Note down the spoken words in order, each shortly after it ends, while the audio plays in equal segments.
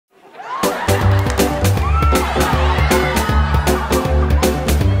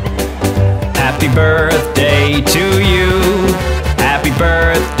birthday to you. Happy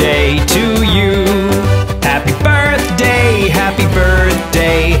birthday to you. Happy birthday, happy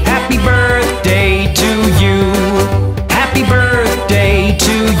birthday, happy birthday to you. Happy birthday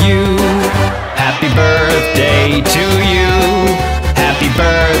to you. Happy birthday to you. Happy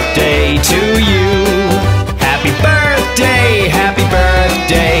birthday to you. Happy birthday, happy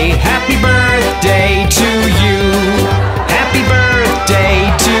birthday, happy birthday to you. Happy birthday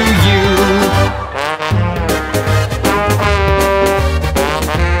to you.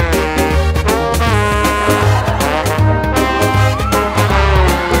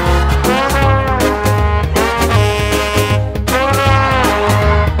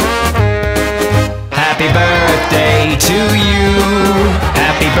 Happy birthday to you.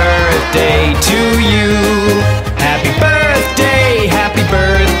 Happy birthday to you. Happy birthday, happy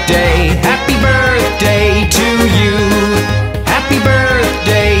birthday, happy birthday to you. Happy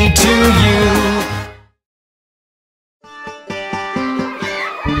birthday to you.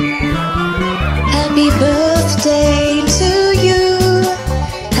 Happy birthday to you.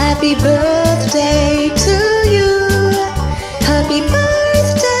 Happy birthday to you. Happy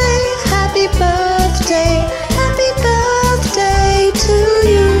birthday, happy birthday, happy birthday to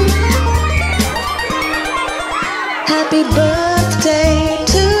you. Happy birthday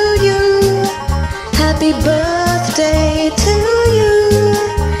to you. Happy birthday to you.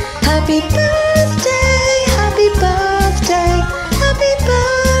 Happy birthday, happy birthday, happy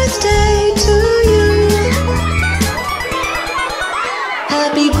birthday to you.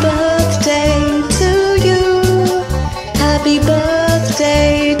 Happy birthday to you. Happy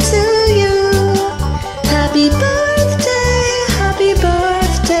birthday to you. Happy birthday, happy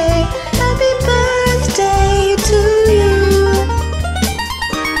birthday, happy birthday to you.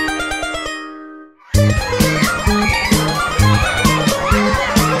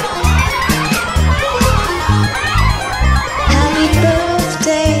 Happy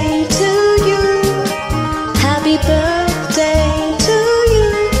birthday to you. Happy birthday to you.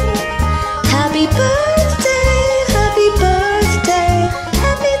 Happy birthday, happy birthday,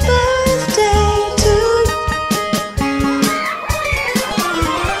 happy birthday to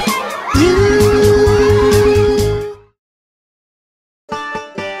you.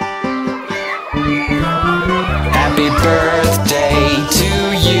 Happy birthday to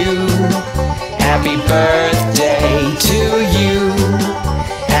you. Happy birthday to you.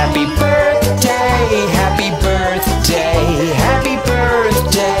 Happy birthday, happy birthday, happy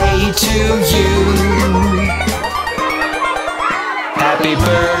birthday to you. Happy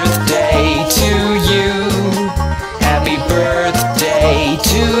birthday to you. Happy birthday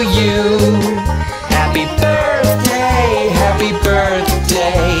to you. Happy birthday, happy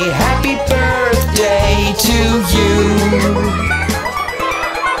birthday, happy birthday to you.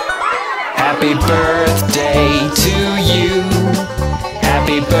 Happy birthday to you.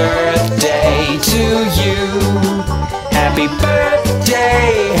 Happy birthday to you. Happy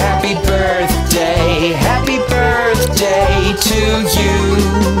birthday, happy birthday, happy birthday to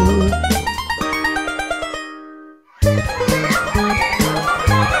you.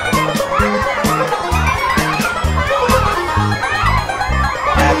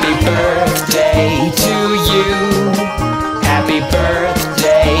 Happy birthday to you. Happy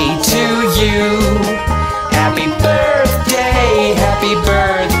birthday to you. Happy birthday, happy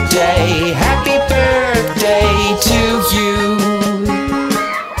birthday, happy birthday to you.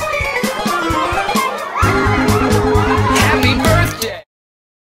 Happy birthday.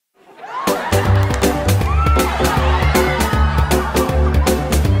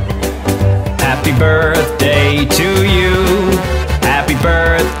 Happy birthday to you. Happy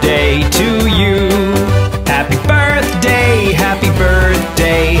birthday to you. Happy birthday, happy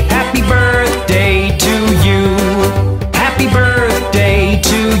birthday, happy birthday to you. Happy birthday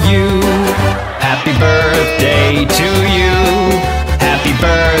to you. Happy birthday to you. Happy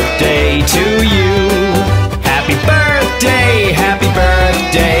birthday to you. Happy birthday, happy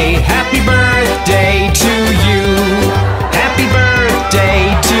birthday, happy birthday to you. Happy birthday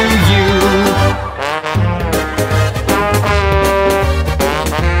to you.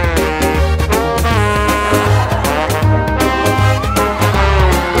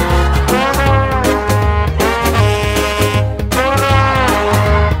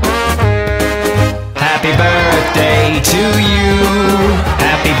 Happy birthday to you.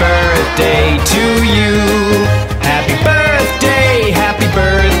 Happy birthday to you. Happy birthday, happy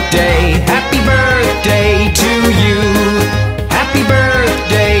birthday, happy birthday to you. Happy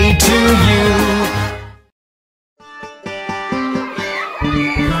birthday to you.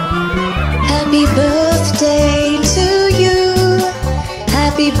 Happy birthday to you.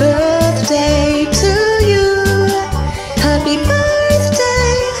 Happy birthday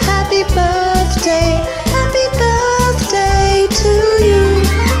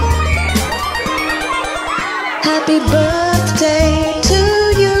Happy birthday to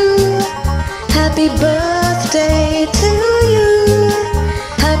you. Happy birthday to you.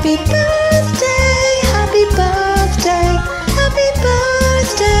 Happy birthday, happy birthday, happy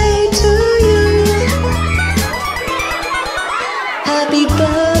birthday to you. Happy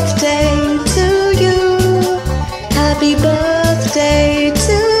birthday to you. Happy birthday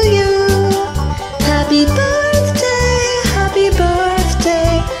to you. Happy birthday, happy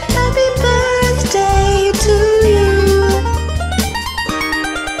birthday, happy birthday to you.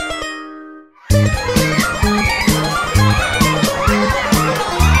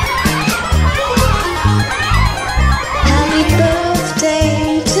 Happy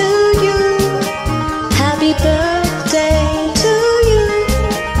birthday to you. Happy birthday to you.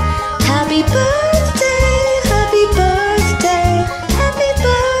 Happy birthday, happy birthday, happy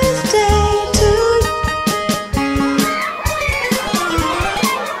birthday to you.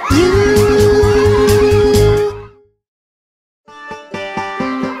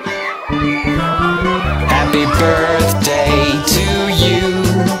 Happy birthday to you.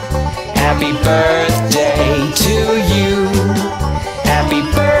 Happy birthday to you. Happy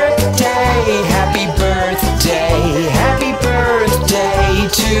birthday, happy birthday, happy birthday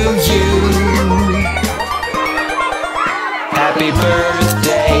to you. Happy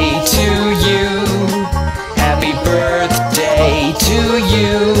birthday to you. Happy birthday to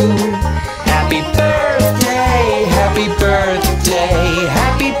you. Happy birthday, happy birthday,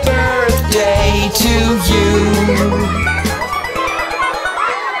 happy birthday to you.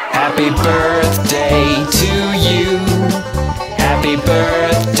 Happy birthday to you. Happy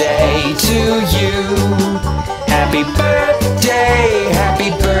birthday to you. Happy birthday, happy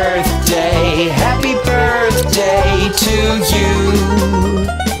birthday, happy birthday to you.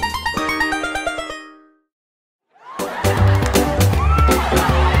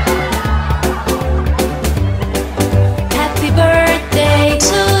 Happy birthday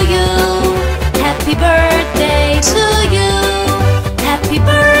to you. Happy birthday to you. Happy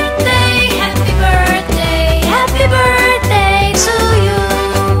birthday, happy birthday, happy birthday to you.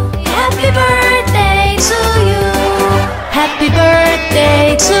 Happy birthday to you. Happy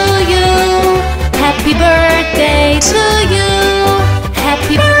birthday to you. Happy birthday to you.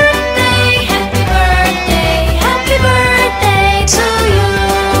 Happy birthday, happy birthday, happy birthday to you.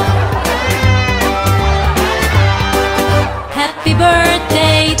 Happy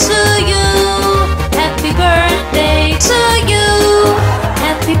birthday to you. Happy birthday to you.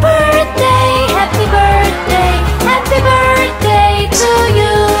 Happy birthday, happy birthday, happy birthday to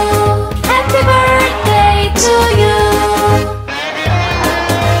you. Happy birthday to you.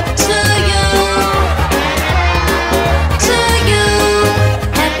 To you. To you.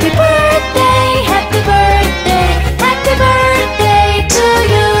 Happy birthday, happy birthday, happy birthday to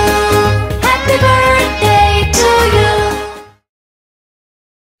you. Happy birthday to you.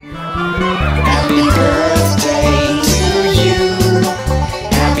 Happy birthday to you.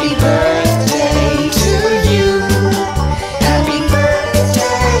 Happy birthday to you. Happy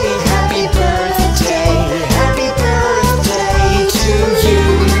birthday, happy birthday, happy birthday to you.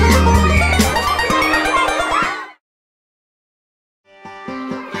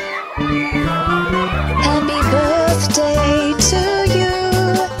 Happy birthday to you.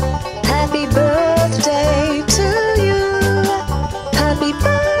 Happy birthday to you. Happy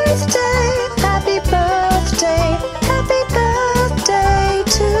birthday, happy birthday, happy birthday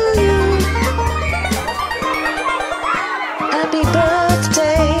to you. Happy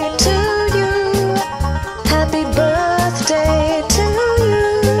birthday to you. Happy birthday to you.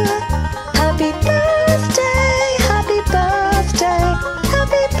 Happy birthday, happy birthday,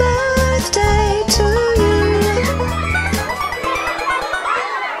 happy birthday to you.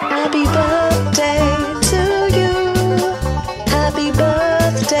 Happy birthday to you. Happy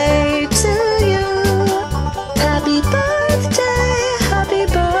birthday to you. Happy birthday, happy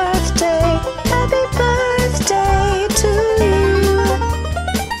birthday, happy birthday to you.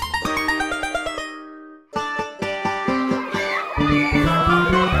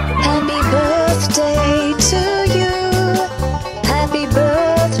 Happy birthday to you. Happy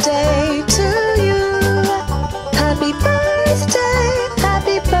birthday to you. Happy birthday,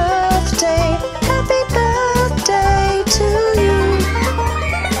 happy birthday, happy birthday to you.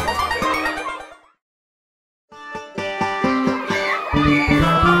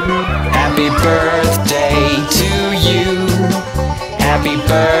 Happy birthday to you. Happy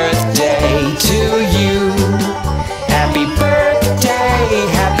birthday to you. Happy birthday,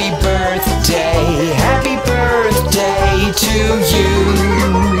 happy birthday, happy birthday to you.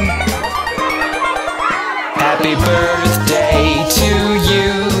 Happy birthday to you.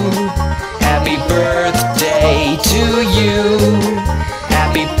 Happy birthday to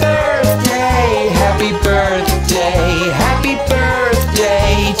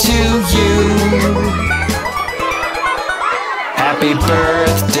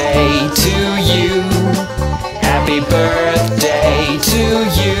birthday to you. Happy birthday to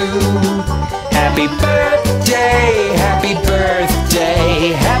you. Happy birthday, happy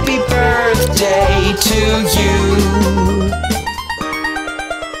birthday, happy birthday to you.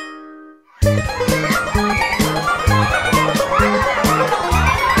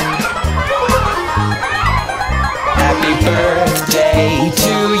 Happy birthday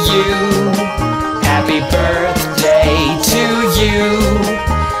to you. Happy birthday to you.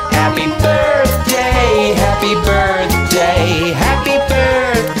 Happy birthday, happy birthday, happy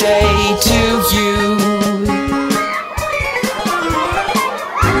birthday to you.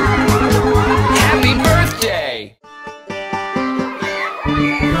 Happy birthday.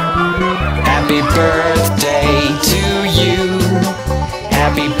 Happy birthday to you.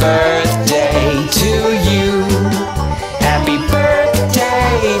 Happy birthday to you. Happy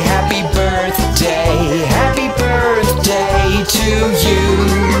birthday, happy birthday, happy birthday to you.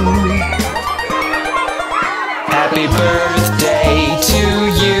 Happy birthday to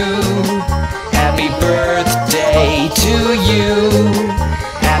you. Happy birthday to you.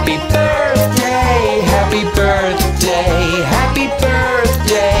 Happy birthday, happy birthday, happy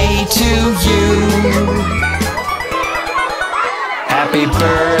birthday to you. Happy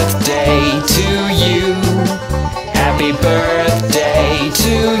birthday to you. Happy birthday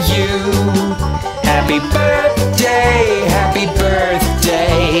to you. Happy birthday, happy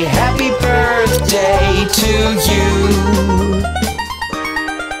birthday, happy birthday to you.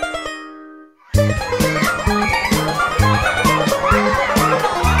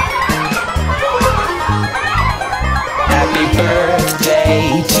 Happy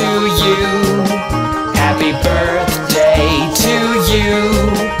birthday to you. Happy birthday to you.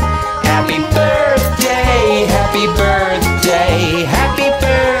 Happy birthday, happy birthday, happy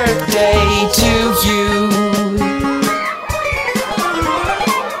birthday to you.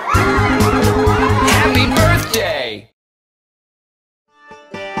 Happy birthday.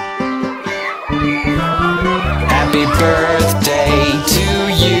 Happy birthday to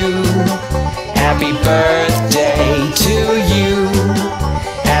you. Happy birthday to you.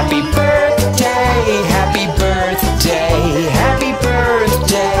 Happy birthday, happy birthday, happy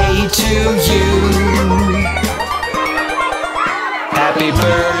birthday to you. Happy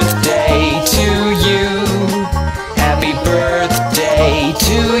birthday to you. Happy birthday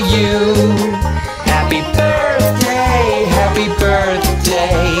to you. Happy birthday, happy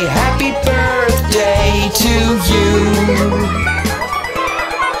birthday, happy birthday to you.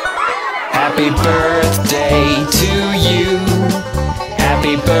 Happy birthday to you.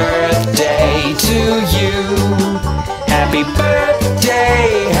 Happy birthday to you. Happy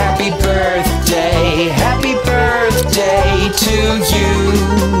birthday, happy birthday, happy birthday to you.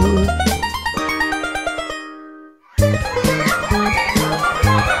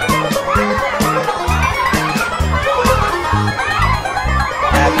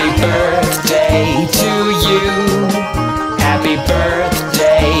 Happy birthday to you. Happy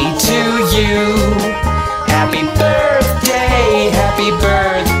birthday to you. Happy birthday, happy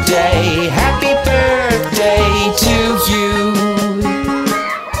birthday, happy birthday to you.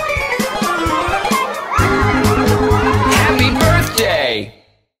 Happy birthday.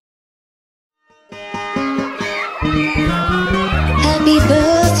 Happy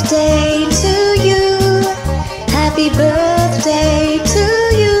birthday to you. Happy birthday to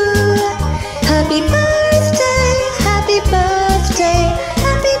you. Happy birthday, happy birthday,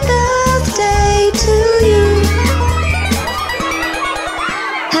 happy birthday to you.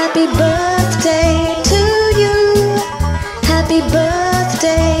 Happy birthday to you. Happy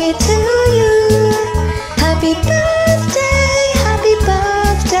birthday to you. Happy birthday, happy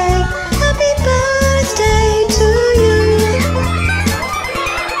birthday, happy birthday to you.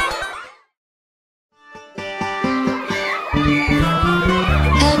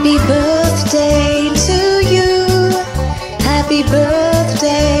 Happy birthday to you. Happy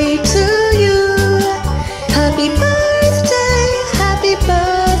birthday to you. Happy birthday, happy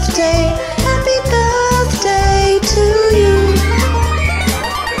birthday, happy birthday to you.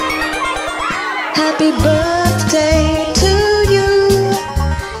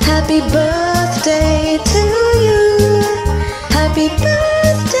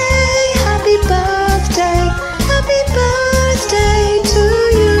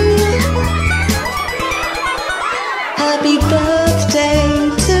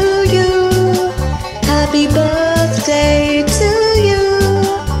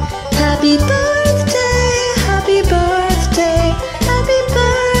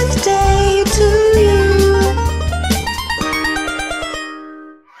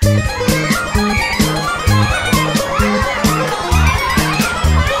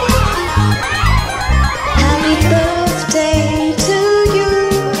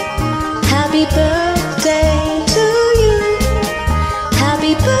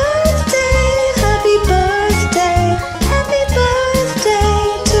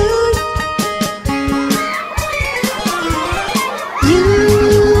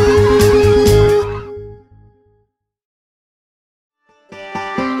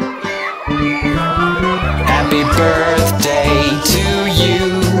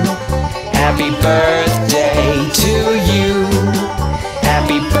 birthday to you.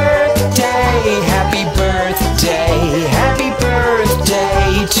 Happy birthday, happy birthday, happy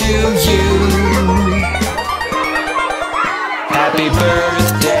birthday to you. Happy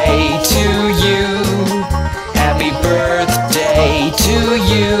birthday to you. Happy birthday to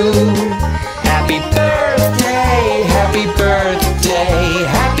you. Happy birthday, happy birthday,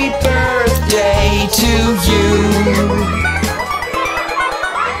 happy birthday to you.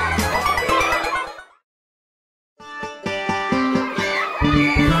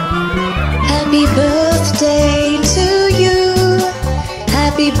 Happy birthday to you.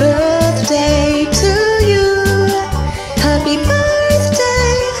 Happy birthday to you. Happy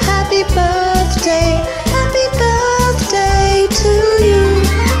birthday, happy birthday, happy birthday to you.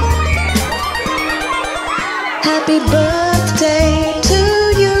 Happy birthday to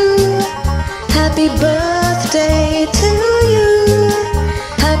you. Happy birthday to you.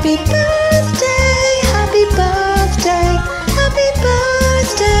 Happy birthday, happy birthday, happy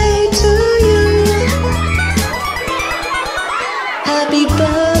birthday to you. Happy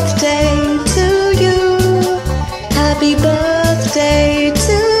birthday to you. Happy birthday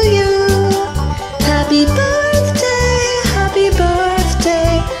to you. Happy birthday, happy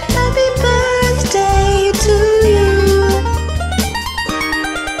birthday, happy birthday to you.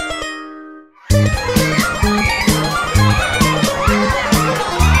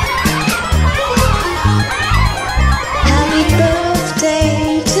 Happy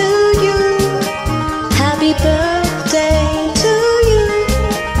birthday to you. Happy birthday to you.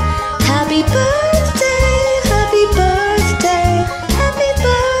 Happy birthday, happy birthday, happy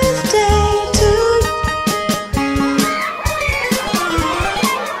birthday to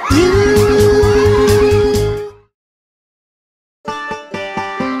you.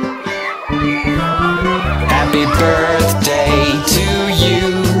 Happy birthday to you.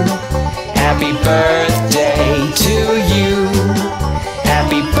 Happy birthday to you.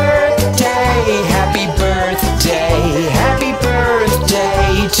 Happy birthday, happy birthday, happy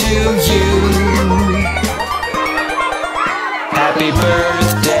birthday to you. Happy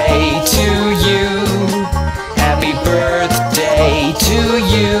birthday to you. Happy birthday to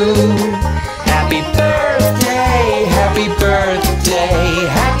you. Happy birthday, happy birthday,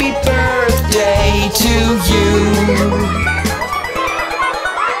 happy birthday to you.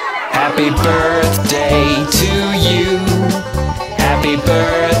 Happy birthday to you. Happy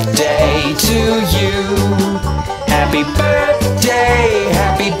birthday to you. Happy birthday,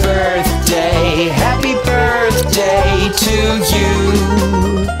 happy birthday, happy birthday to you.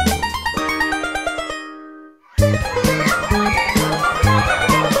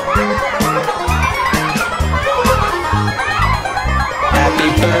 Happy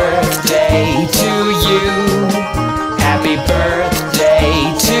birthday to you. Happy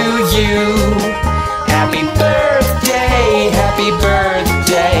birthday to you. Happy birthday, happy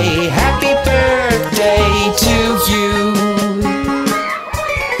birthday, happy birthday to you.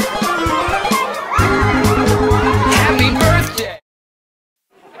 Happy birthday.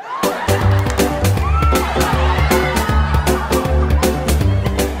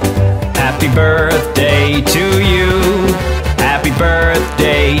 Happy birthday to you. Happy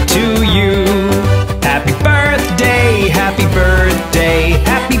birthday to you. Happy birthday, happy birthday,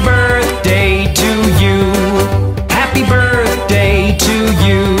 happy birthday to you. Happy birthday to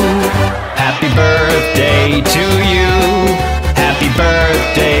you. Happy birthday to you. Happy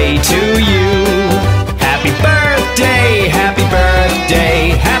birthday to you. Happy birthday, happy birthday,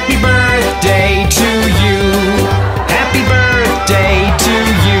 happy birthday to you. Happy birthday to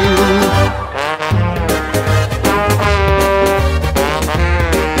you.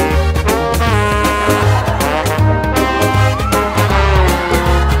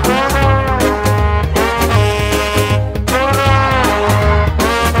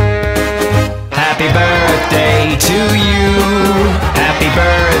 Happy birthday to you. Happy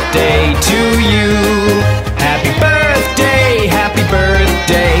birthday to you. Happy birthday, happy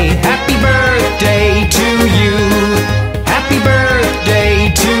birthday, happy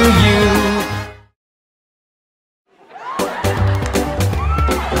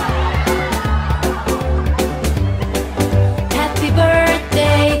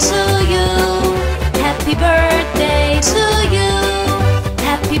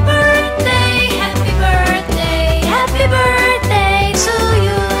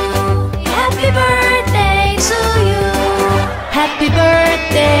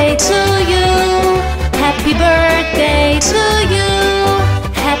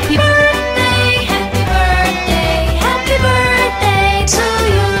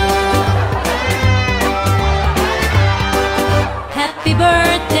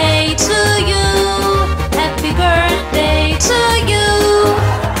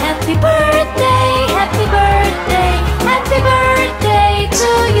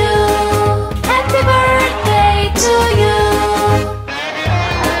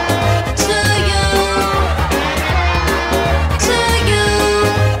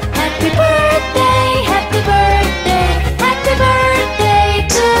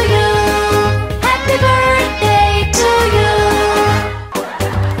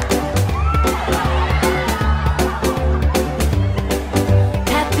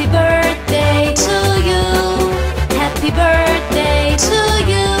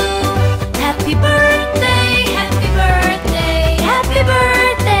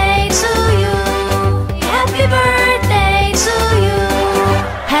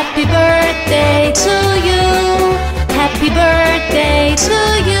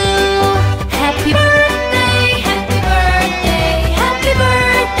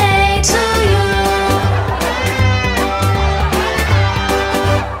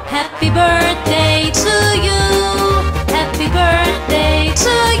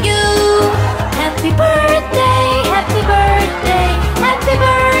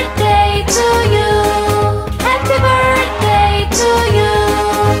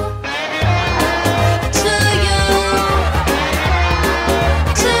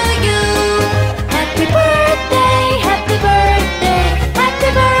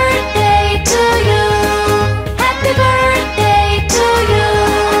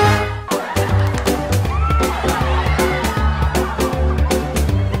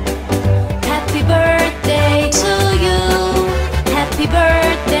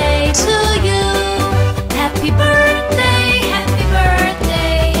to you. Happy birthday, happy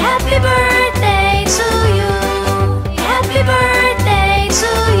birthday, happy birthday to you. Happy birthday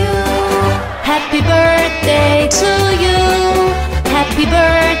to you. Happy birthday to you. Happy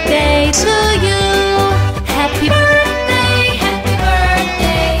birthday to you. Happy birthday, happy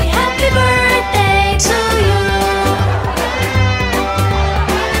birthday, happy birthday to you.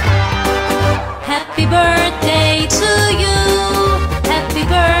 Happy birthday to you. Happy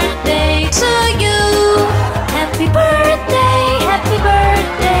birthday to you. Happy birthday, happy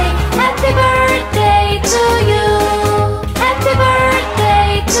birthday, happy birthday to you. Happy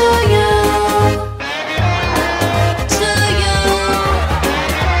birthday to you. To you.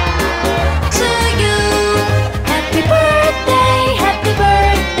 To you. Happy birthday, happy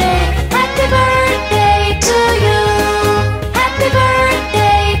birthday, happy birthday to you. Happy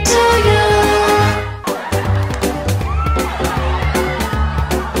birthday to you.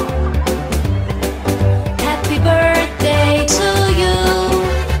 Happy birthday to you.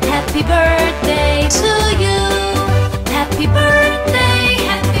 Happy birthday to you. Happy birthday,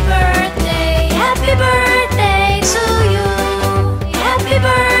 happy birthday, happy birthday to you. Happy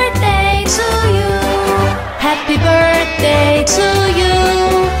birthday to you. Happy birthday to you.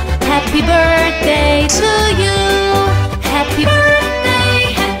 Happy birthday to you. Happy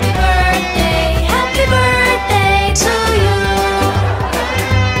birthday, happy birthday, happy birthday to you.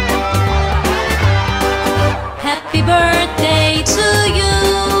 Happy birthday to you.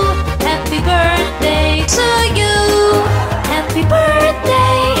 Happy birthday to you. Happy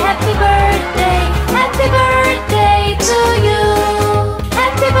birthday, happy birthday, happy birthday to you.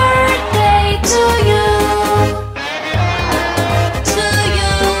 Happy birthday to you. To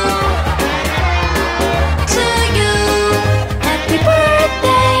you. To you. Happy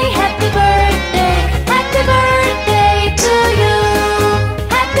birthday, happy birthday, happy birthday to you.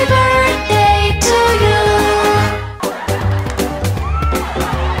 Happy birthday to you.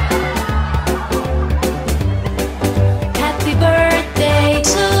 Happy birthday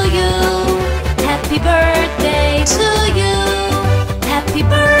to you. Happy birthday to you. Happy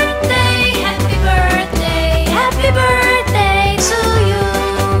birthday, happy birthday, happy birthday to you.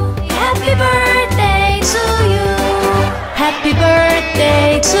 Happy birthday to you. Happy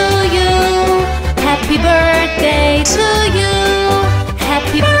birthday to you. Happy birthday to you.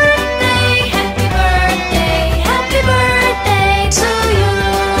 Happy birthday, happy birthday, happy birthday to you.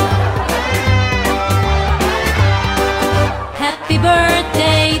 Happy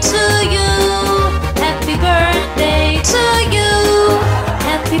birthday to you. Happy birthday to you.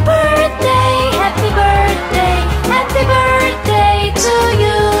 Happy birthday, happy birthday, happy birthday to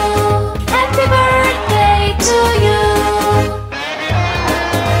you. Happy birthday to you.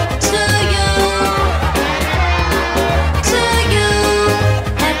 To you. To you.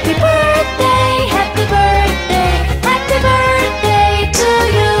 Happy birthday, happy birthday, happy birthday to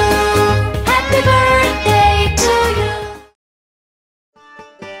you. Happy birthday to you.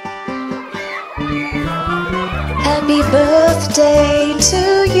 Happy birthday to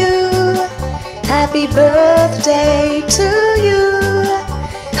you. Happy birthday to you.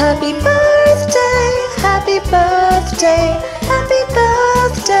 Happy birthday, happy birthday, happy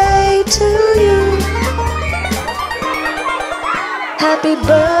birthday to you. Happy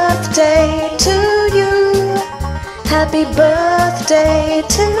birthday to you. Happy birthday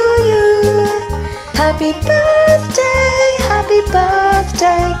to you. Happy birthday, happy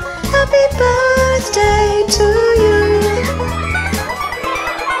birthday, happy birthday to you.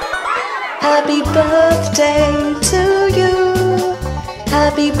 Happy birthday to you.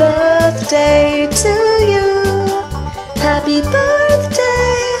 Happy birthday to you. Happy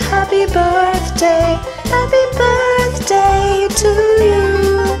birthday, happy birthday, happy birthday to you.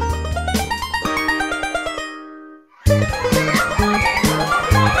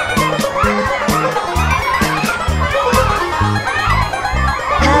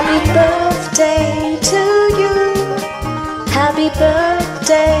 Happy birthday to you. Happy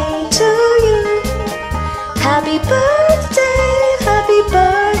birthday to you. Happy birthday, happy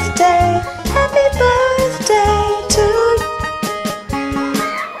birthday, happy birthday to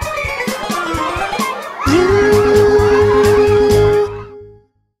you.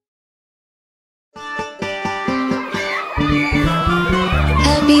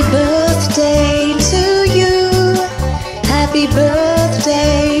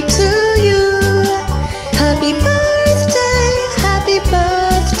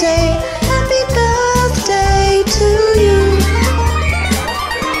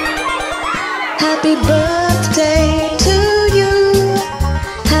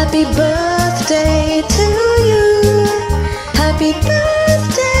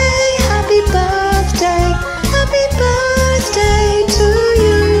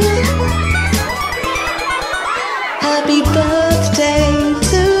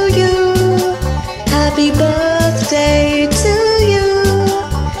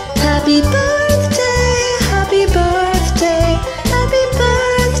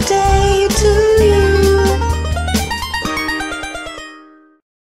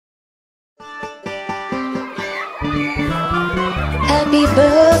 Happy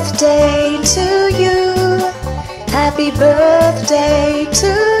birthday to you. Happy birthday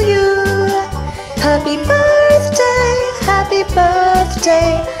to you. Happy birthday, happy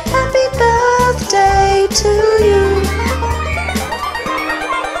birthday, happy birthday to you.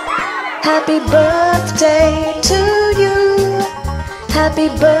 Happy birthday to you. Happy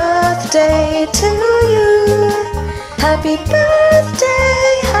birthday to you. Happy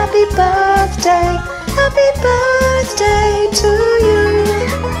birthday, happy birthday, happy birthday to you.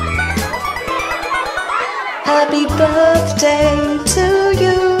 Happy birthday to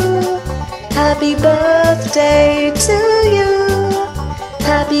you. Happy birthday to you.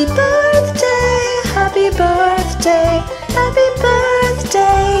 Happy birthday, happy birthday, happy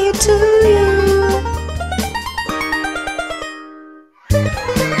birthday to you.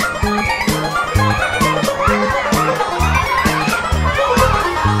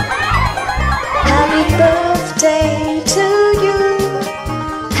 Happy birthday to you.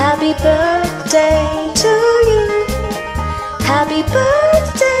 Happy birthday to you. Happy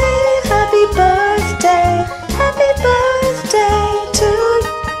birthday, happy birthday, happy birthday to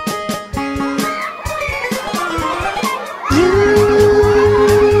you.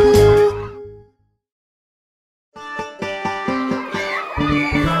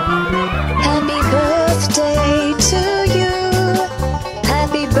 Happy birthday to you.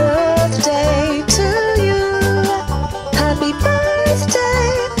 Happy birthday to you. Happy birthday, happy birthday, happy birthday to you. Happy birthday to you. Happy birthday to you. Happy birthday,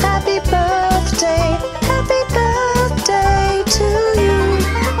 happy birthday, happy birthday to you.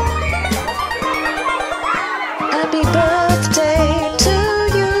 Happy birthday to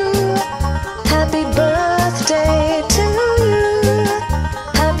you. Happy birthday to you.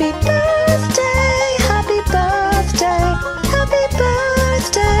 Happy birthday, happy birthday, happy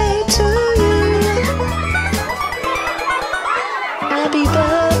birthday to you. Happy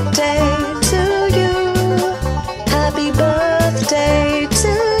birthday to you. Happy birthday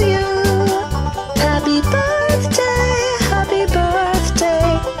to you. Happy birthday, happy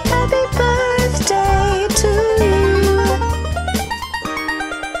birthday, happy birthday to you.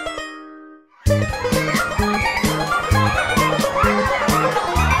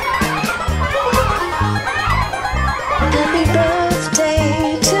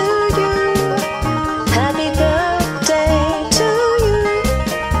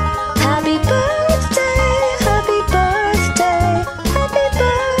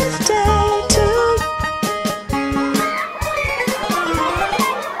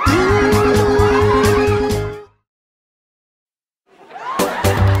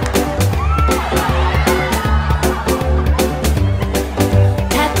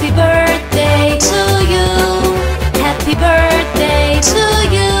 Happy birthday to you. Happy birthday to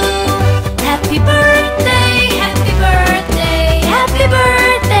you. Happy birthday, happy birthday, happy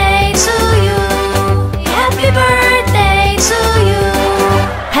birthday to you. Happy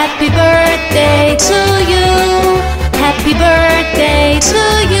birthday to you. Happy birthday to you. Happy birthday to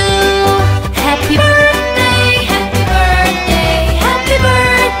you. Happy birthday, happy birthday, happy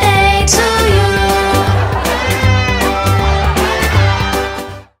birthday to you.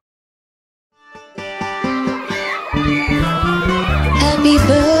 Happy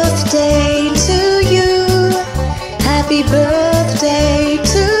birthday to you. Happy birthday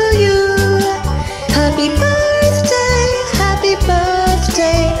to you. Happy birthday, happy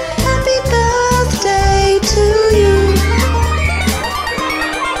birthday, happy birthday to you.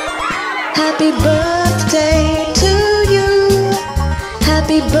 Happy birthday to you.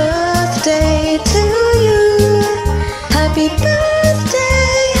 Happy birthday to you. Happy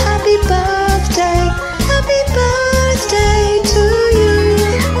birthday, happy birthday, happy birthday to you.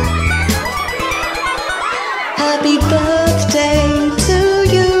 Happy birthday to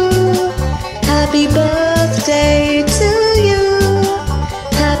you. Happy birthday to you.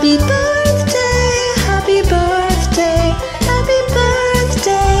 Happy birthday, happy birthday, happy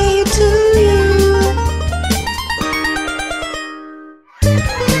birthday to you.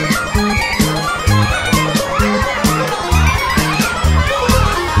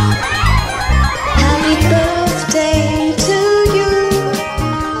 Happy birthday to you.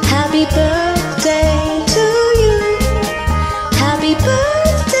 Happy birthday to you. Happy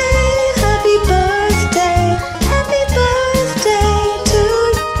birthday, happy birthday, happy birthday to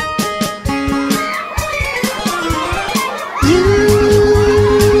you.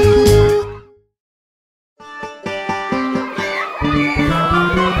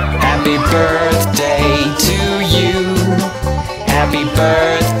 Happy birthday to you. Happy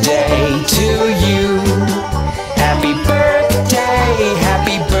birthday to you. Happy birthday,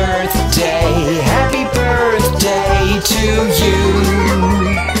 happy birthday, happy birthday to you.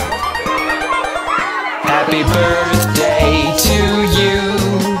 Happy birthday to you.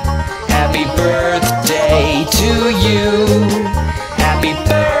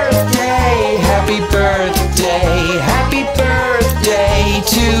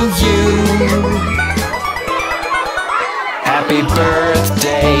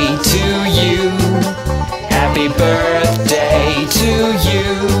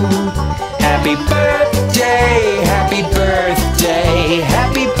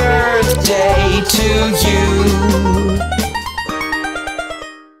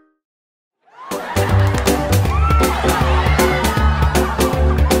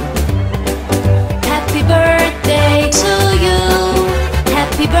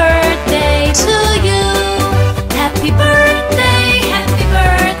 Happy birthday, happy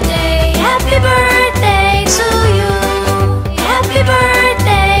birthday, happy birthday to you. Happy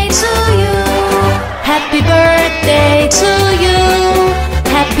birthday to you. Happy birthday to you.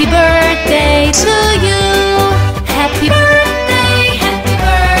 Happy birthday to you. Happy birthday, happy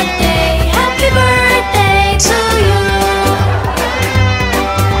birthday, happy birthday to you.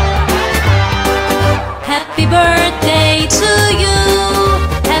 Happy birthday to you.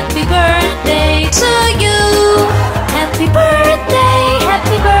 Happy birthday to you. Happy birthday,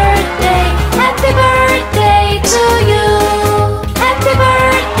 happy birthday, happy birthday to you. Happy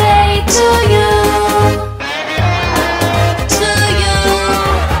birthday to you. To you.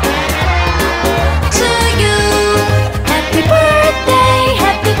 To you. Happy birthday,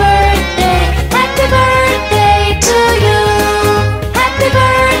 happy birthday, happy birthday to you. Happy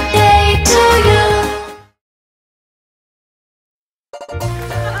birthday to you.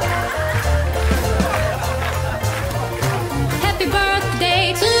 Happy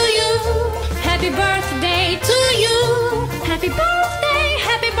birthday to you. Happy birthday to you. Happy birthday,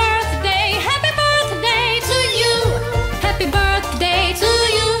 happy birthday, happy birthday to you. Happy birthday to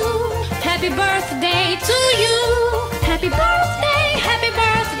you. Happy birthday to you. Happy birthday, happy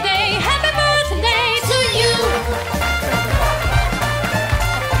birthday, happy birthday to you.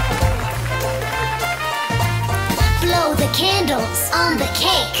 Blow the candles on the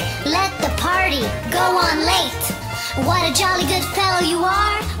cake. Let the party go on late. What a jolly good fellow you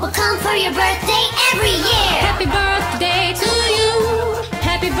are. We'll come for your birthday every year. Happy birthday to you.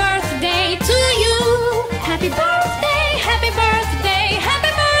 Happy birthday to you. Happy birthday, happy birthday,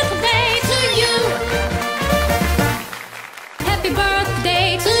 happy birthday to you. Happy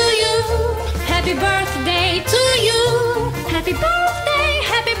birthday to you. Happy birthday to you. Happy birthday,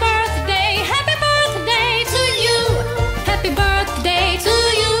 happy birthday, happy birthday to you. Happy birthday to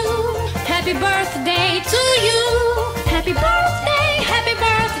you. Happy birthday to you. Happy birthday, happy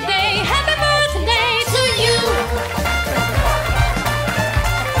birthday, happy birthday to you.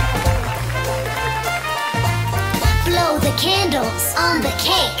 Blow the candles on the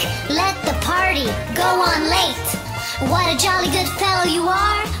cake. Let the party go on late. What a jolly good fellow you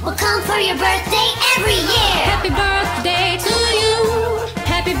are. We'll come for your birthday every year. Happy birthday to you.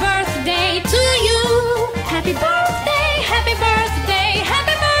 Happy birthday to you. Happy birthday, happy birthday,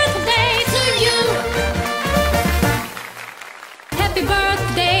 happy birthday to you. Happy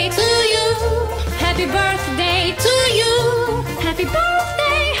birthday to you. Happy birthday to you. Happy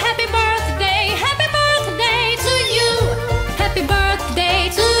birthday, happy birthday, happy birthday to you. Happy birthday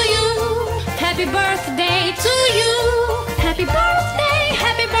to you. Happy birthday to you. Happy birthday,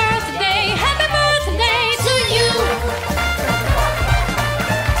 happy birthday, happy birthday to you.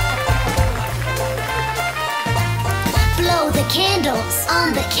 Blow the candles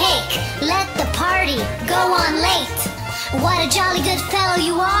on the cake. Let the party go on late. What a jolly good fellow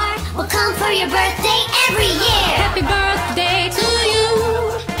you are. We'll come for your birthday every year. Happy birthday to you.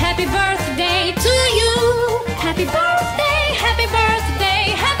 Happy birthday to you. Happy birthday, happy birthday,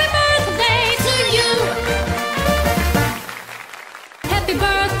 happy birthday to you. Happy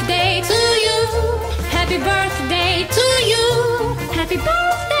birthday to you. Happy birthday to you. Happy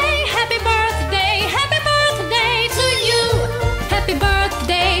birthday, happy birthday, happy birthday to you. Happy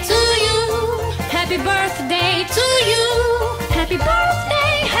birthday to you. Happy birthday to you. Happy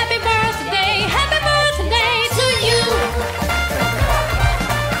birthday, happy birthday, happy birthday to you.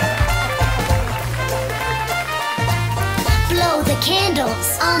 Blow the candles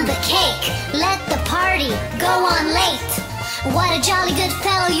on the cake. Let the party go on late. What a jolly good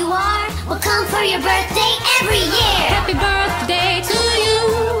fellow you are. We'll come for your birthday every year. Happy birthday to you.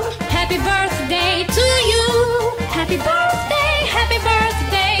 Happy birthday to you. Happy birthday, happy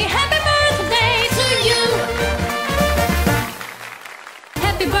birthday, happy birthday to you.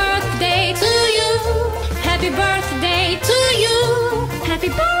 Happy birthday to you. Happy birthday to you. Happy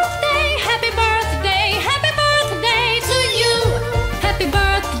birthday, happy birthday, happy birthday to you. Happy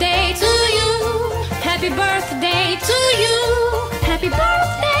birthday to you. Happy birthday to you. Happy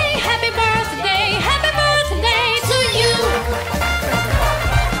birthday, happy birthday, happy birthday to you.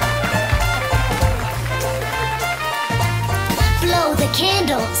 Blow the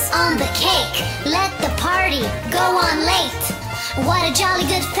candles on the cake. Let the party go on late. What a jolly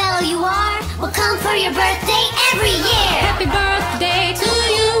good fellow you are. We'll come for your birthday every year. Happy birthday to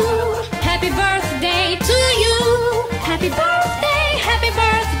you. Happy birthday to you. Happy birthday, happy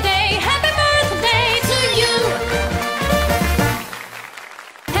birthday, happy birthday to you.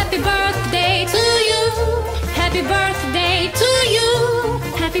 Happy birthday to you. Happy birthday to you.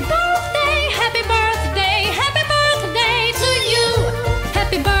 Happy birthday, happy birthday, happy birthday to you.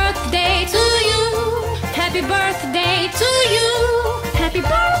 Happy birthday to you. Happy birthday to you. Happy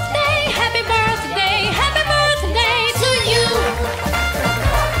birthday, happy birthday, happy birthday to you.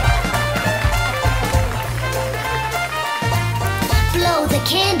 Blow the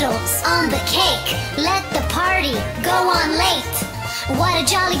candles on the cake. Let the party go on late. What a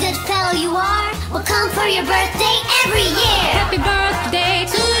jolly good fellow you are. We'll come for your birthday every year. Happy birthday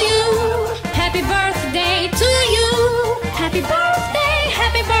to you. Happy birthday to you. Happy birthday,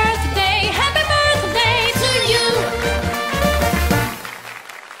 happy birthday, happy birthday to you.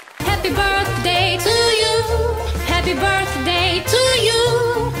 Happy birthday to you. Happy birthday to you.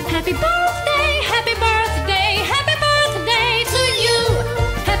 Happy birthday, happy birthday, happy birthday to you.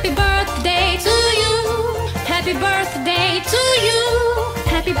 Happy birthday to you. Happy birthday to you.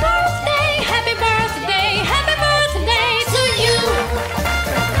 Happy birthday, happy birthday, happy birthday to you.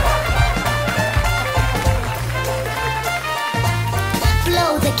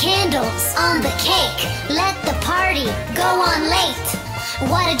 Blow the candles on the cake. Let the party go on late.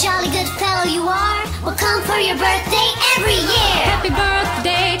 What a jolly good fellow you are. We'll come for your birthday every year. Happy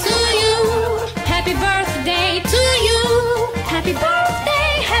birthday to you. Happy birthday to you. Happy birthday,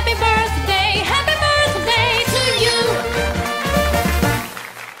 happy birthday, happy birthday to you.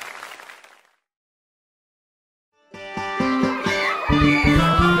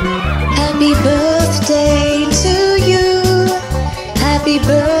 Happy birthday to you. Happy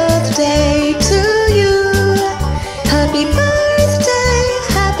birthday to you. Happy birthday,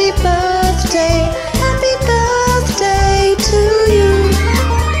 happy birthday, happy birthday to you.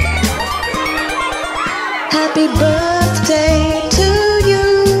 Happy birthday to you.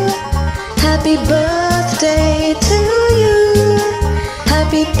 Happy birthday to you.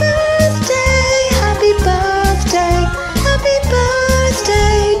 Happy birthday, happy birthday, happy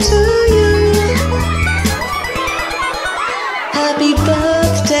birthday to you. Happy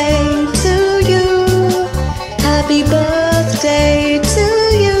birthday to you. Happy birthday to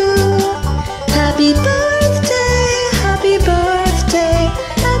you. Happy birthday, happy birthday,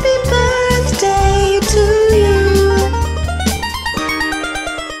 happy birthday to you.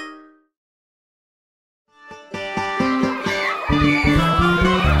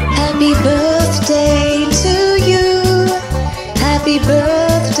 Happy birthday to you. Happy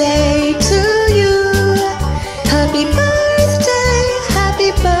birthday to you. Happy birthday,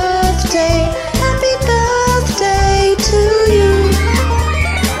 happy birthday, happy birthday to you.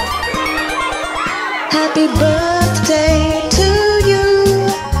 Happy birthday to you.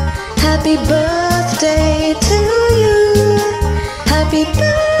 Happy birthday to you. Happy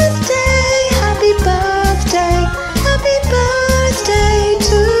birthday, happy birthday, happy birthday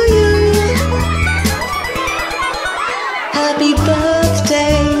to you. Happy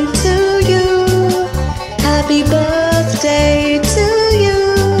birthday to you. Happy birthday to you.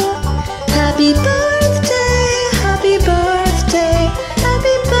 Happy birthday, happy birthday,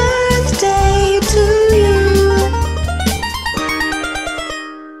 happy birthday to you.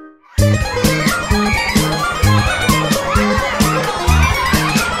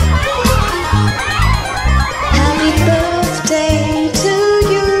 Happy birthday to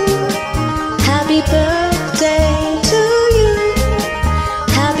you. Happy birthday to you.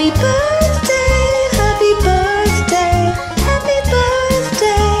 Happy birthday, happy birthday, happy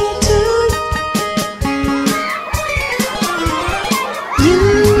birthday to you.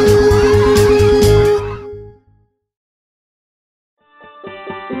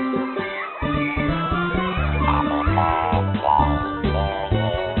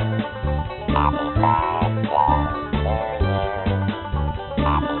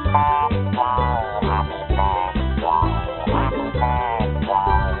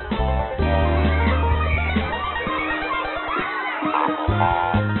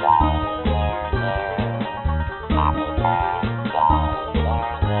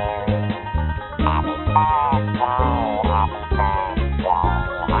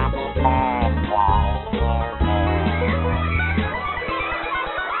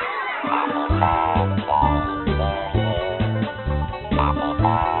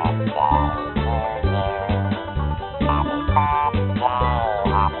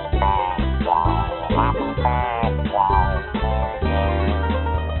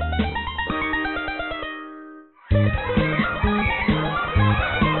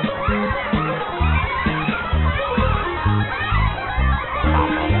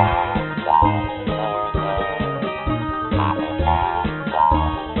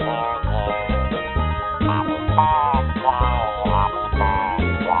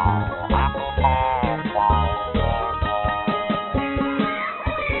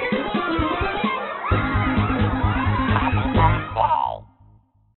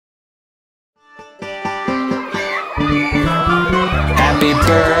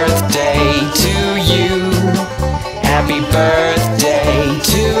 birthday to you. Happy birthday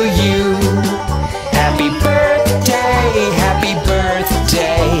to you. Happy birthday, happy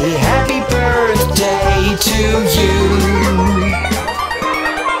birthday, happy birthday to you.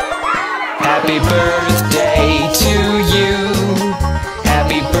 Happy birthday to you.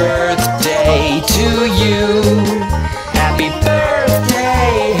 Happy birthday to you. Happy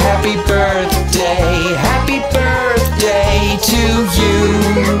birthday, happy birthday, happy birthday to you.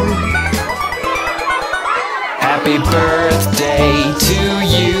 Happy birthday to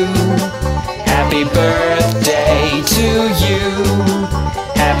you. Happy birthday to you.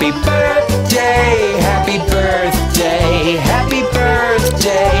 Happy birthday, happy birthday, happy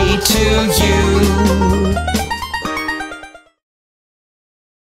birthday to you.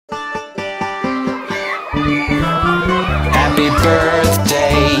 Happy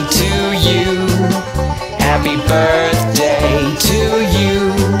birthday to you. Happy birthday to you.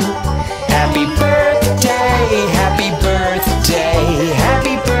 Happy birthday, happy birthday,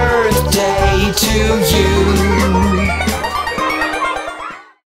 happy birthday to you.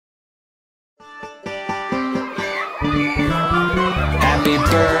 Happy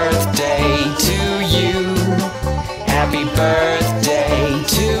birthday to you. Happy birthday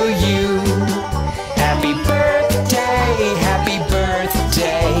to you. Happy birthday, happy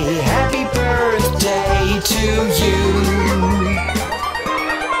birthday, happy birthday to you.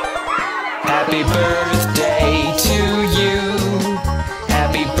 Happy birthday to you.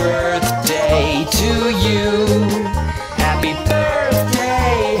 Happy birthday to you. Happy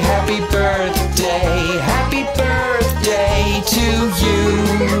birthday, happy birthday, happy birthday to you.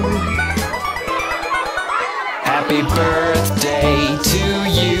 Happy birthday to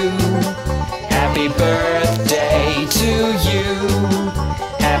you. Happy birthday to you.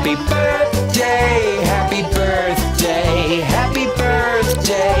 Happy birthday, happy birthday, happy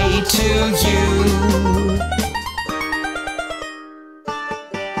birthday to you.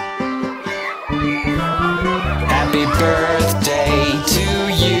 Happy birthday to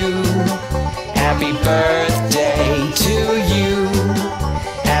you. Happy birthday to you.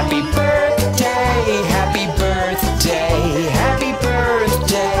 Happy birthday, happy birthday, happy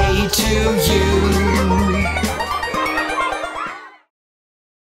birthday to you.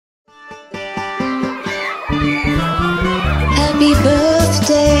 Happy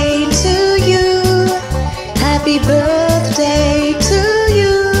birthday to you. Happy birthday to you.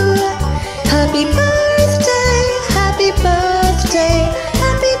 Happy birthday, happy birthday,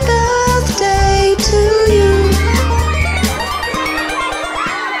 happy birthday to you.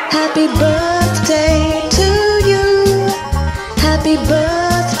 Happy birthday to you. Happy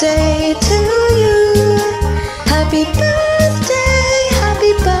birthday to you. Happy birthday,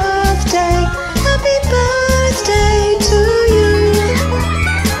 happy birthday, happy birthday to you.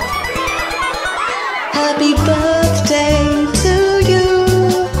 Happy birthday to you.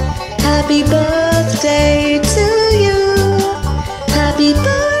 Happy birthday to you. Happy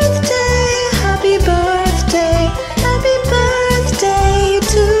birthday, happy birthday, happy birthday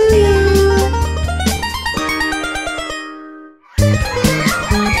to you.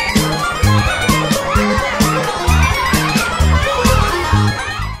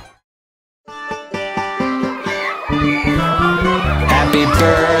 Happy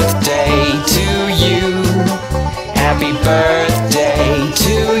birthday to you. Happy birthday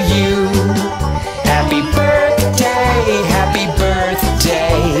to you. Happy birthday, happy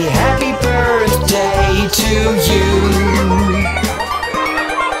birthday, happy birthday to you.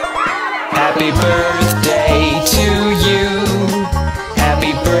 Happy birthday to you.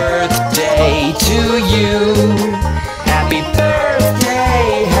 Happy birthday to you. Happy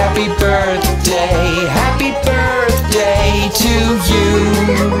birthday, happy birthday, happy birthday to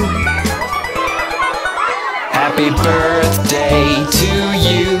you. Happy birthday to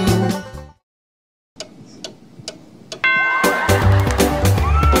you.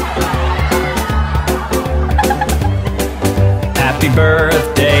 Happy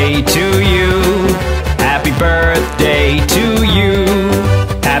birthday to you. Happy birthday to you.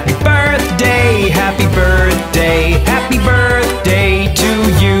 Happy birthday, happy birthday, happy birthday to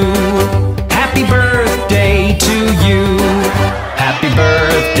you. Happy birthday to you. Happy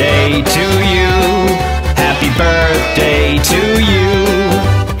birthday to you. Happy birthday to you.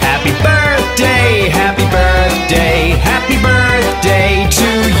 Happy birthday, happy birthday, happy birthday to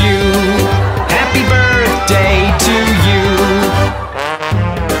you. Happy birthday to you.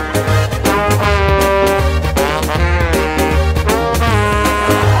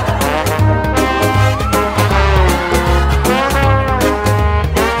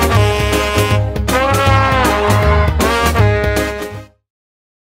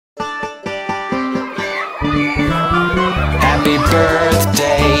 Happy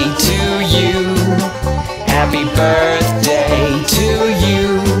birthday to you. Happy birthday to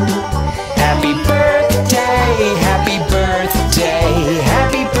you. Happy birthday, happy birthday,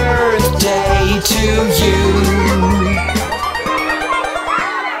 happy birthday to you.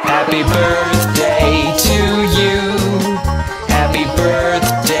 Happy birthday to you. Happy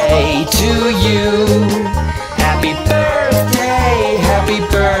birthday to you. Happy birthday, happy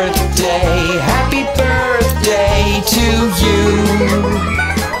birthday, happy birthday to you.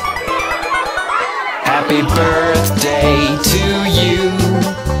 Happy birthday to you.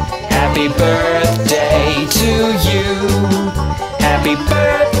 Happy birthday to you. Happy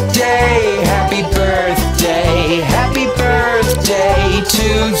birthday, happy birthday, happy birthday to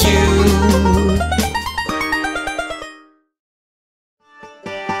you.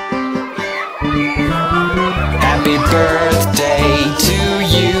 Happy birthday to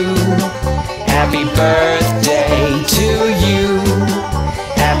you. Happy birthday to you.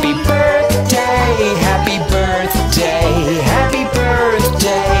 Happy birthday, happy birthday, happy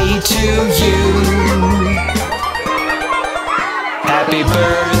birthday to you. Happy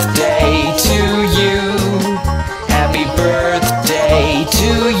birthday to you. Happy birthday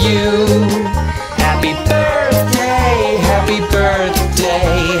to you. Happy birthday, happy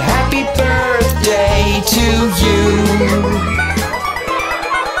birthday, happy birthday to you.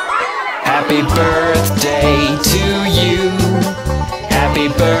 Happy birthday to you. Happy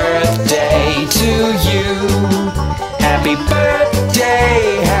birthday to you. Happy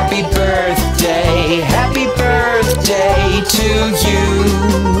birthday, happy birthday, happy birthday to you.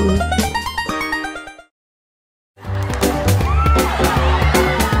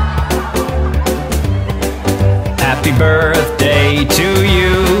 Happy birthday to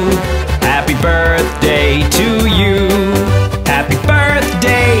you. Happy birthday to you. Happy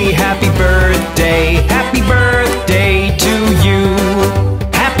birthday, happy birthday, happy birthday to you.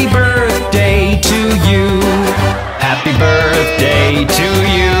 Happy birthday to you. Happy birthday to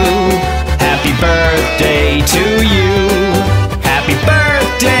you. Happy birthday to you. Happy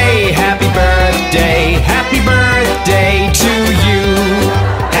birthday, happy birthday, happy birthday to you.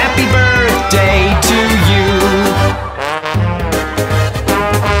 Happy birthday to you.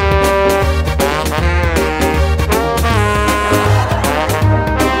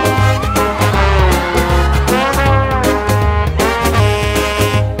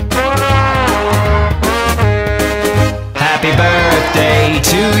 Happy birthday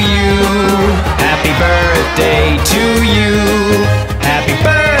to you. Happy birthday to you. Happy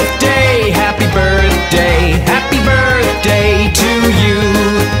birthday, happy birthday, happy birthday to you.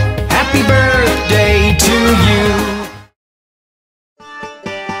 Happy birthday to you.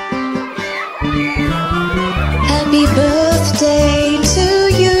 Happy birthday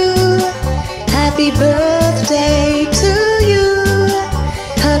to you. Happy birthday to you.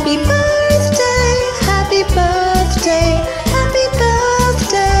 Happy birthday, happy birthday, happy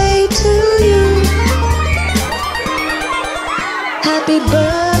birthday to you. Happy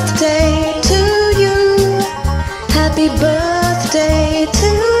birthday to you. Happy birthday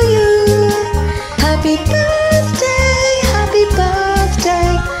to you. Happy birthday, happy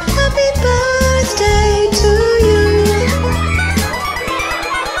birthday, happy birthday to you.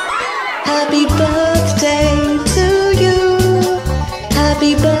 Happy birthday to you.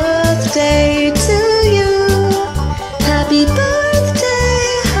 Happy birthday to you. Happy birthday,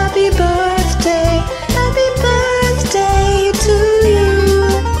 happy birthday, happy birthday to you.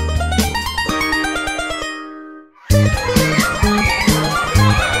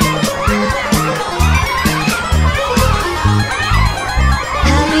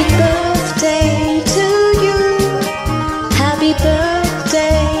 Happy birthday to you. Happy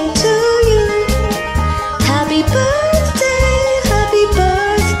birthday to you. Happy birthday, happy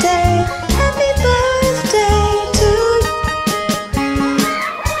birthday, happy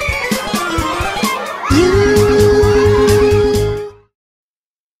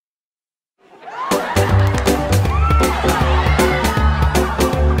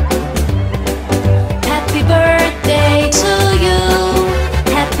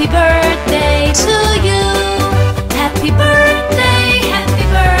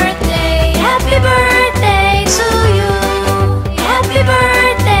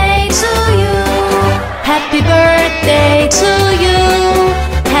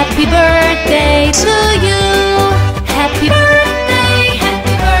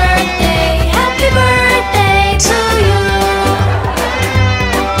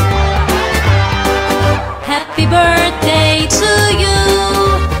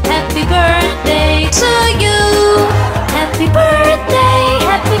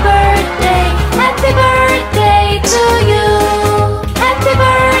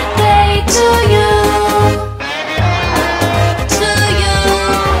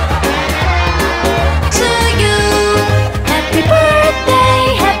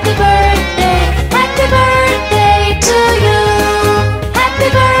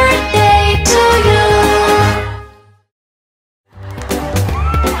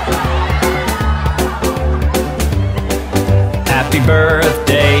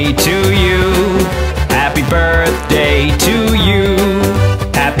birthday to you. Happy birthday to you.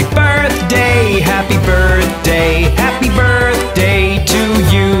 Happy birthday, happy birthday, happy birthday to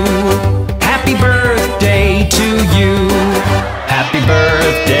you. Happy birthday to you. Happy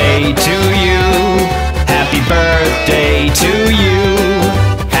birthday to you. Happy birthday to you.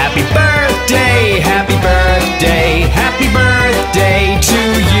 Happy birthday, happy birthday, happy birthday to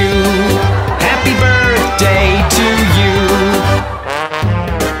you. Happy birthday to you.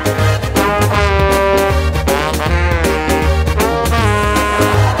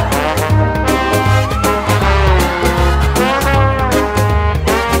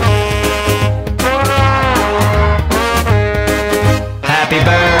 Happy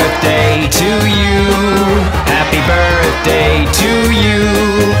birthday to you. Happy birthday to you.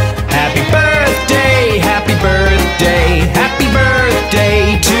 Happy birthday, happy birthday, happy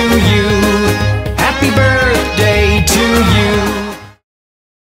birthday to you. Happy birthday to you.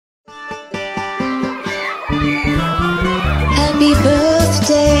 Happy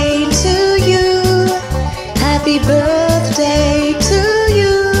birthday to you. Happy birthday to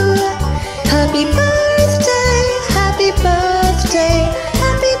you. Happy birthday, happy birthday,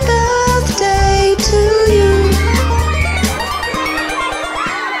 happy birthday to you.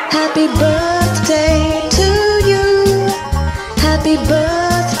 Happy birthday to you. Happy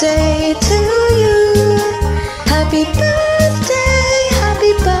birthday to you. Happy birthday,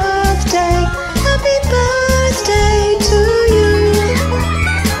 happy birthday, happy birthday to you.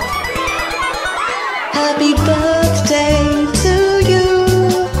 Happy birthday to you.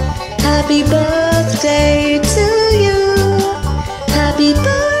 Happy birthday to you. Happy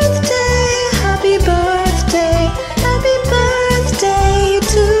birthday, happy birthday, happy birthday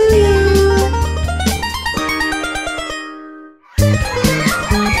to you.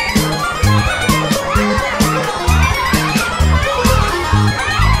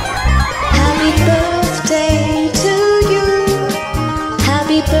 Happy birthday to you.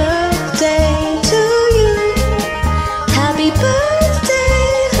 Happy birthday to you. Happy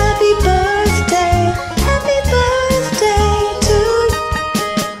birthday, happy birthday, happy birthday to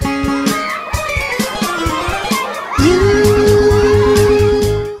you.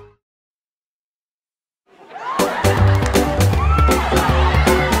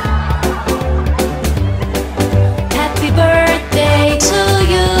 Happy birthday to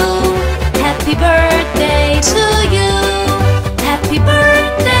you. Happy birthday to you. Happy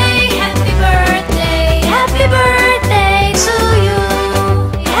birthday, happy birthday, happy birthday to you.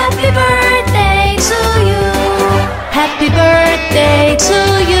 Happy birthday to you. Happy birthday to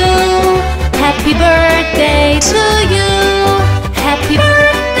you. Happy birthday to you. Happy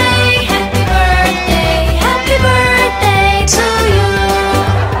birthday, happy birthday, happy birthday to you.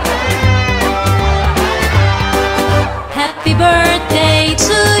 Happy birthday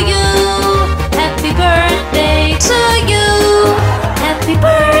to you. Happy birthday to you. Happy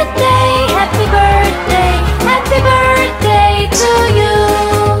birthday, happy birthday, happy birthday to you.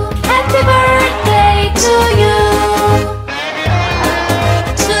 Happy birthday to you.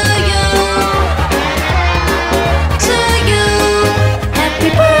 To you. To you. Happy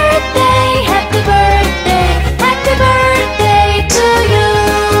birthday, happy birthday, happy birthday to you.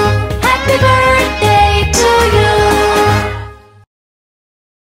 Happy birthday to you.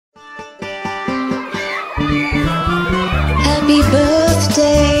 Happy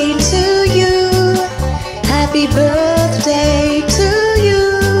birthday to you. Happy birthday to you.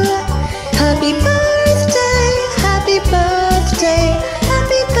 Happy birthday, happy birthday,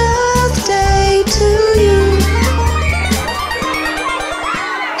 happy birthday to you.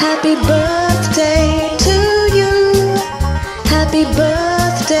 Happy birthday to you. Happy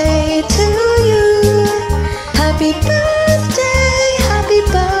birthday to you. Happy birthday, happy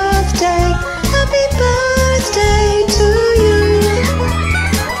birthday, happy birthday to you.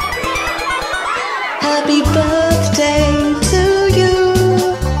 Happy birthday to you.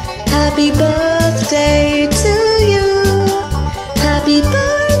 Happy birthday to you. Happy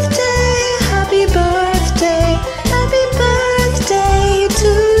birthday, happy birthday, happy birthday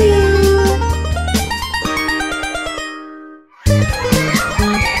to you.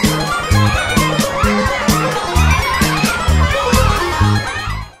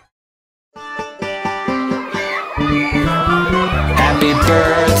 Happy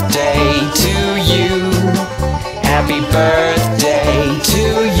birthday to you. Happy birthday to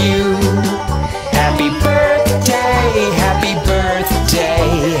you. Happy birthday, happy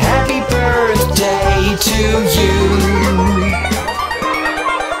birthday, happy birthday to you.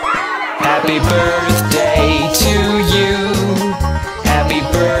 Happy birthday to you. Happy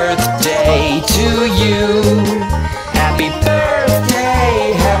birthday to you. Happy birthday,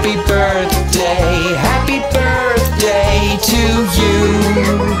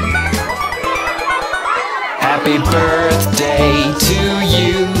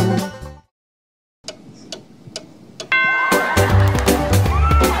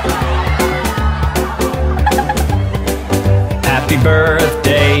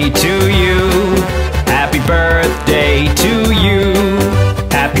 birthday to you. Happy birthday to you.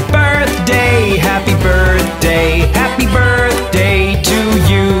 Happy birthday, happy birthday, happy birthday to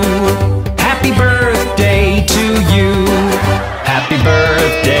you. Happy birthday to you. Happy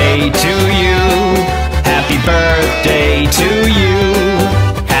birthday to you. Happy birthday to you.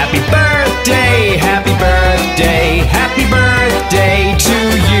 Happy birthday, happy birthday, happy birthday to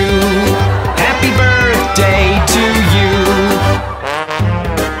you. Happy birthday to you.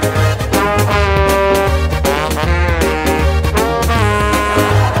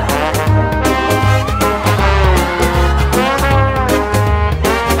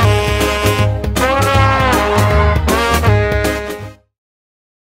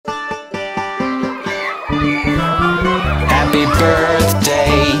 Happy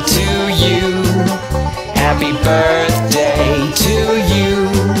birthday to you. Happy birthday to you.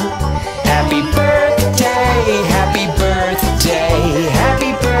 Happy birthday, happy birthday,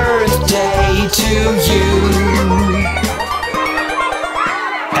 happy birthday to you.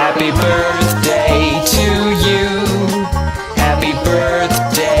 Happy birthday to you. Happy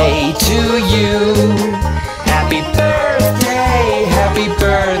birthday to you. Happy birthday, happy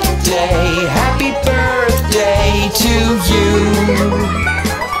birthday, happy birthday to you.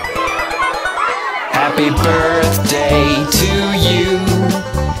 Happy birthday to you.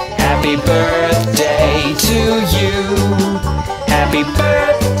 Happy birthday to you. Happy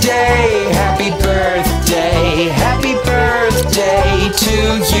birthday, happy birthday, happy birthday to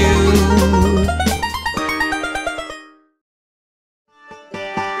you.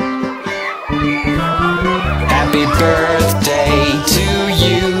 Happy birthday to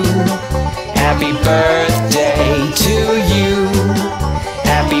you. Happy birthday to you.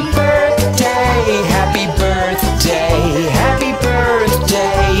 Happy birthday, happy birthday, happy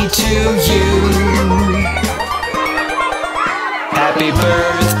birthday to you. Happy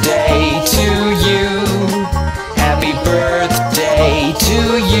birthday to you. Happy birthday to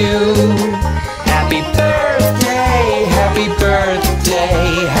you. Happy birthday, happy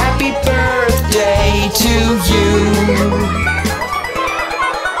birthday, happy birthday to you.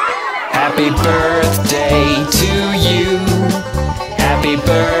 Happy birthday.